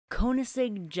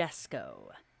Koenigsegg JESKO.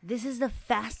 This is the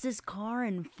fastest car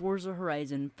in Forza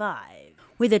Horizon 5,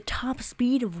 with a top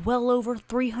speed of well over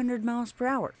 300 miles per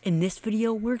hour. In this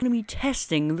video, we're going to be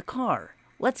testing the car.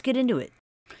 Let's get into it.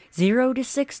 0 to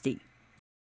 60.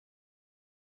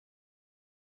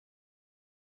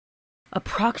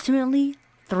 Approximately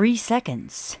 3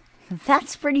 seconds.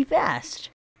 That's pretty fast.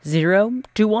 0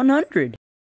 to 100.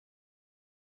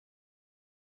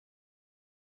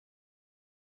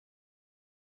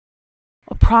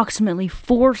 Approximately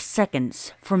 4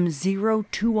 seconds from 0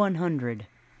 to 100.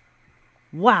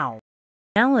 Wow.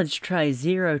 Now let's try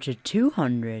 0 to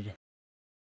 200.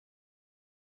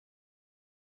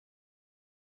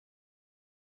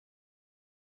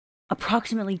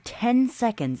 Approximately 10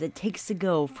 seconds it takes to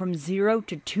go from 0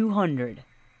 to 200.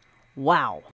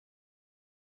 Wow.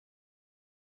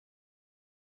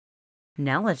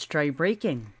 Now let's try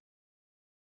braking.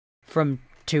 From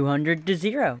 200 to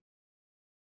 0.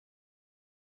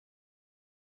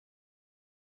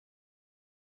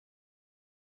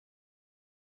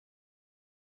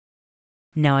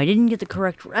 Now, I didn't get the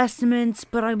correct estimates,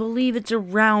 but I believe it's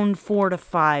around 4 to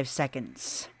 5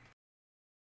 seconds.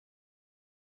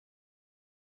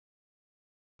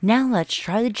 Now let's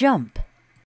try the jump.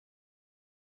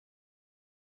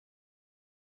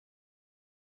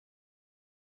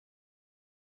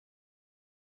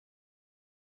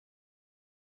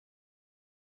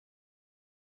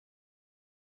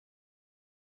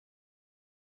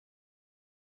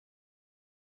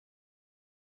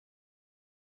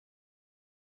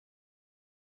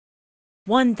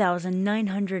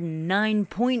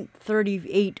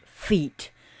 (1,909.38 feet.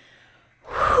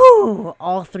 Whew!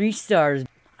 All 3 stars.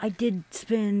 I did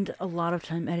spend a lot of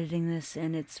time editing this,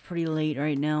 and it's pretty late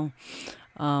right now,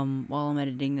 while I'm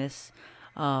editing this.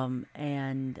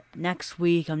 And next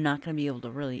week, I'm not going to be able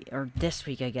to really, or this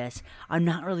week, I guess, I'm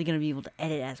not really going to be able to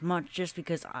edit as much, just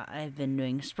because I've been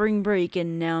doing spring break,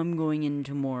 and now I'm going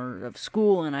into more of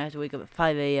school, and I have to wake up at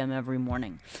 5 a.m. every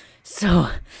morning. So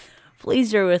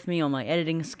please bear with me on my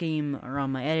editing scheme, or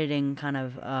on my editing kind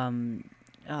of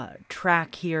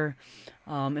track here.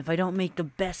 If I don't make the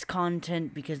best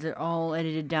content, because they're all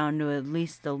edited down to at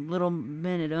least a little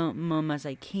minimum as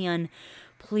I can,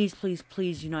 please, please,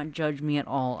 please do not judge me at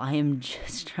all. I am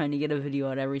just trying to get a video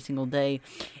out every single day,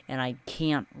 and I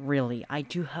can't really. I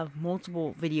do have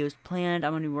multiple videos planned.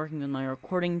 I'm going to be working with my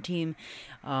recording team,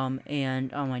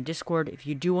 and on my Discord. If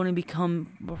you do want to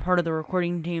become a part of the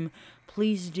recording team,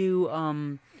 please do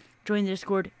join the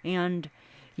Discord, and,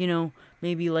 you know,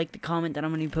 maybe like the comment that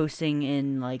I'm going to be posting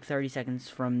in like 30 seconds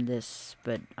from this,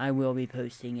 but I will be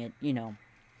posting it, you know.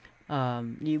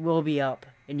 It will be up,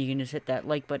 and you can just hit that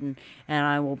like button, and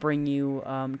I will bring you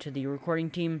to the recording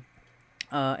team,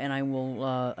 and I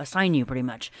will assign you pretty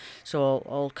much. So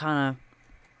I'll kind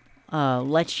of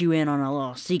let you in on a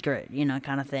little secret, you know,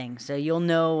 kind of thing. So you'll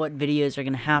know what videos are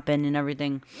going to happen and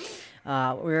everything.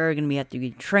 We're going to have to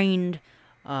be trained,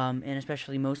 and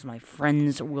especially most of my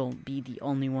friends will be the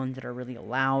only ones that are really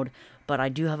allowed. But I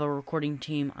do have a recording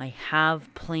team. I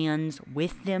have plans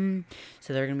with them,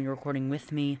 so they're going to be recording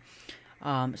with me.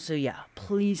 So yeah,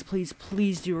 please, please,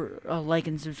 please do like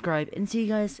and subscribe, and see you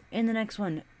guys in the next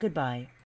one. Goodbye.